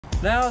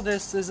Now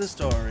this is a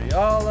story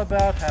all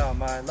about how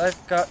my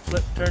life got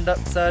turned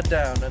upside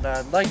down, and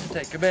I'd like to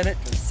take a minute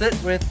to sit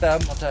with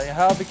them. I'll tell you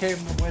how I became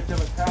the witch of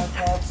a town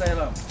called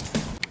Salem.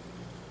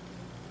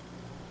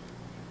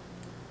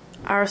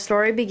 Our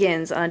story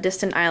begins on a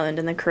distant island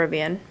in the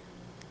Caribbean.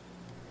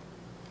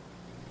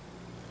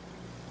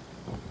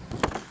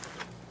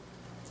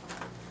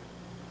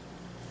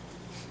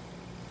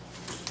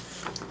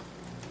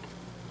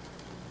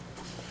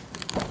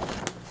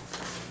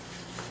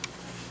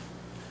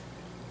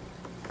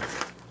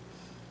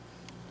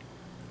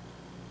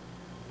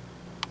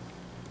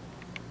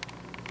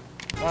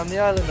 On the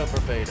island of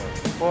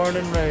Barbados, born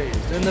and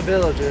raised, in the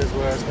villages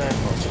where I spent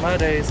most of my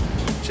days,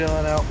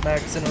 chilling out,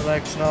 maxing,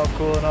 relaxing, all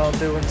cool and all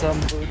doing some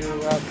voodoo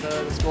outside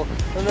of school.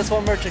 Then this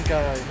one merchant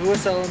guy who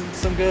was selling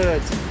some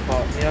goods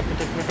bought me up and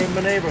took me from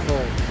the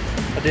neighborhood.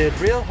 I did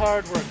real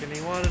hard work and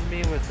he wanted me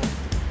with him.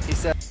 He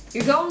said,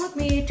 "You're going with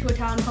me to a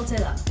town called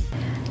Salem."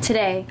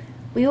 Today,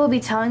 we will be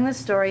telling the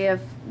story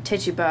of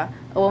Tituba,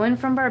 a woman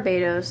from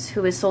Barbados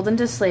who was sold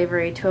into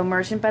slavery to a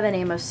merchant by the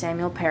name of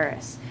Samuel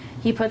Paris.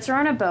 He puts her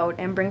on a boat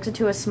and brings her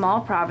to a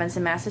small province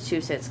in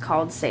Massachusetts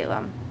called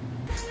Salem.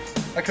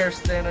 I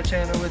cursed and I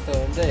chanted with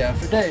them day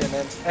after day, and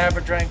then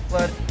Abba drank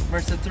blood,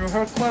 immersed it through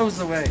her clothes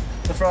away.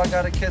 The frog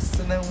got a kiss,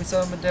 and then we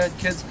saw my dead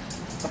kids.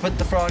 I put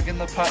the frog in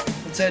the pot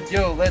and said,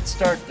 "Yo, let's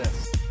start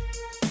this."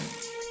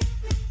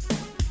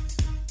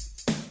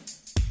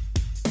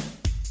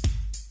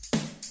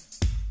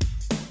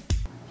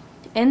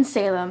 In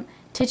Salem,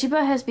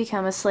 Tituba has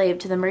become a slave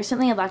to the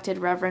recently elected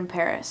Reverend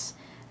Paris.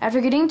 After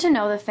getting to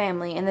know the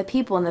family and the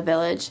people in the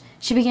village,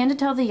 she began to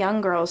tell the young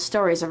girls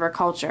stories of her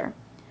culture.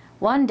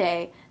 One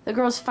day, the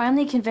girls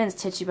finally convinced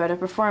Tituba to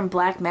perform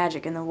black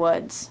magic in the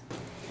woods.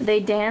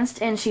 They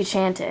danced and she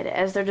chanted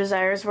as their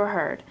desires were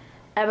heard.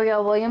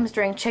 Abigail Williams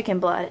drank chicken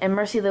blood and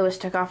Mercy Lewis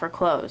took off her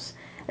clothes.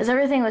 As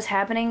everything was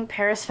happening,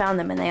 Paris found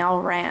them and they all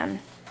ran.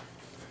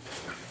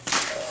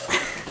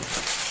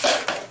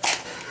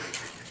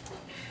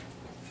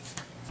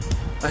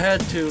 I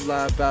had to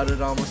lie about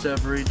it almost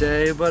every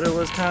day, but it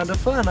was kind of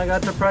fun. I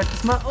got to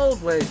practice my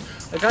old ways.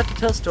 I got to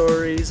tell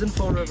stories in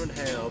full Reverend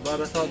Hale, but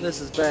I thought,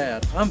 this is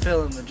bad. I'm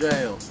filling the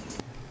jail.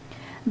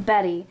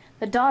 Betty,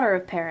 the daughter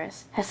of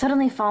Paris, has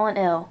suddenly fallen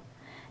ill.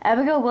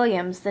 Abigail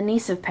Williams, the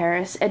niece of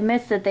Paris,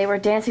 admits that they were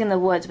dancing in the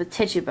woods with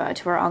Tituba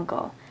to her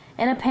uncle.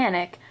 In a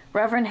panic,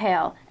 Reverend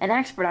Hale, an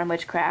expert on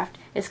witchcraft,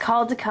 is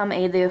called to come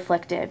aid the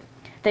afflicted.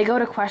 They go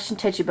to question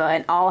Tituba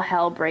and all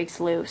hell breaks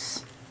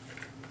loose.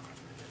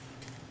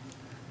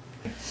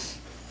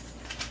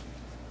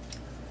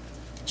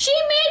 She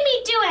made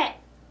me do it!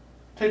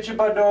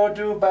 Tituba don't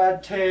do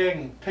bad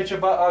thing.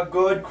 Tituba a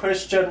good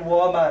Christian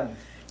woman.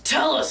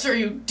 Tell us or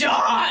you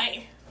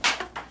die!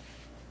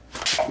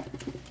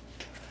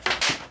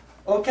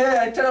 Okay,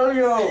 I tell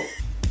you.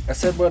 I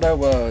said what I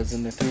was,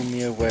 and they threw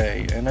me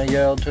away, and I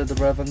yelled to the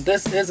Reverend,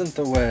 "This isn't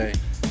the way."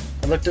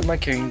 I looked at my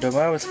kingdom.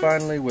 I was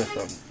finally with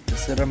them, to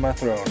sit on my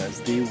throne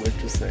as the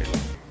witch of Salem.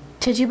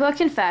 Tituba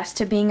confessed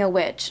to being a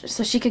witch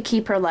so she could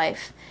keep her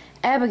life.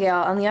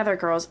 Abigail and the other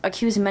girls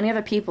accused many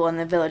other people in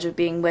the village of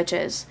being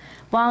witches.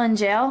 While in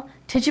jail,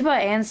 Tituba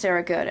and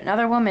Sarah Good,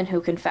 another woman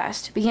who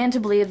confessed, began to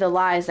believe the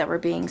lies that were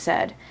being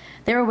said.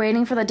 They were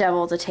waiting for the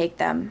devil to take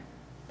them.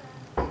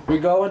 We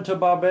going to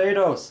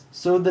Barbados.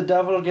 Soon the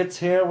devil gets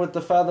here with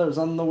the feathers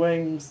on the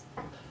wings.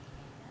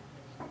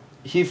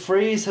 He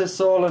frees his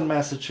soul in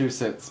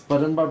Massachusetts,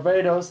 but in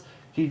Barbados,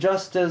 he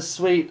just is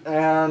sweet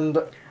and...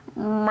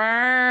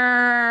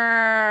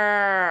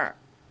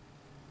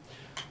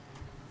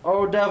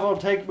 Oh, devil,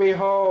 take me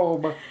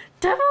home.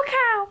 Devil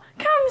cow,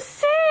 come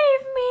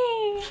save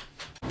me!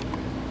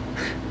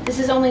 This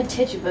is only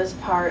Tituba's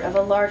part of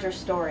a larger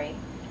story.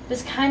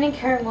 This kind and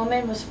caring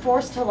woman was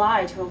forced to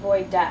lie to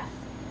avoid death.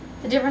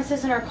 The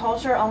differences in her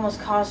culture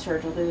almost caused her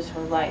to lose her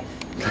life.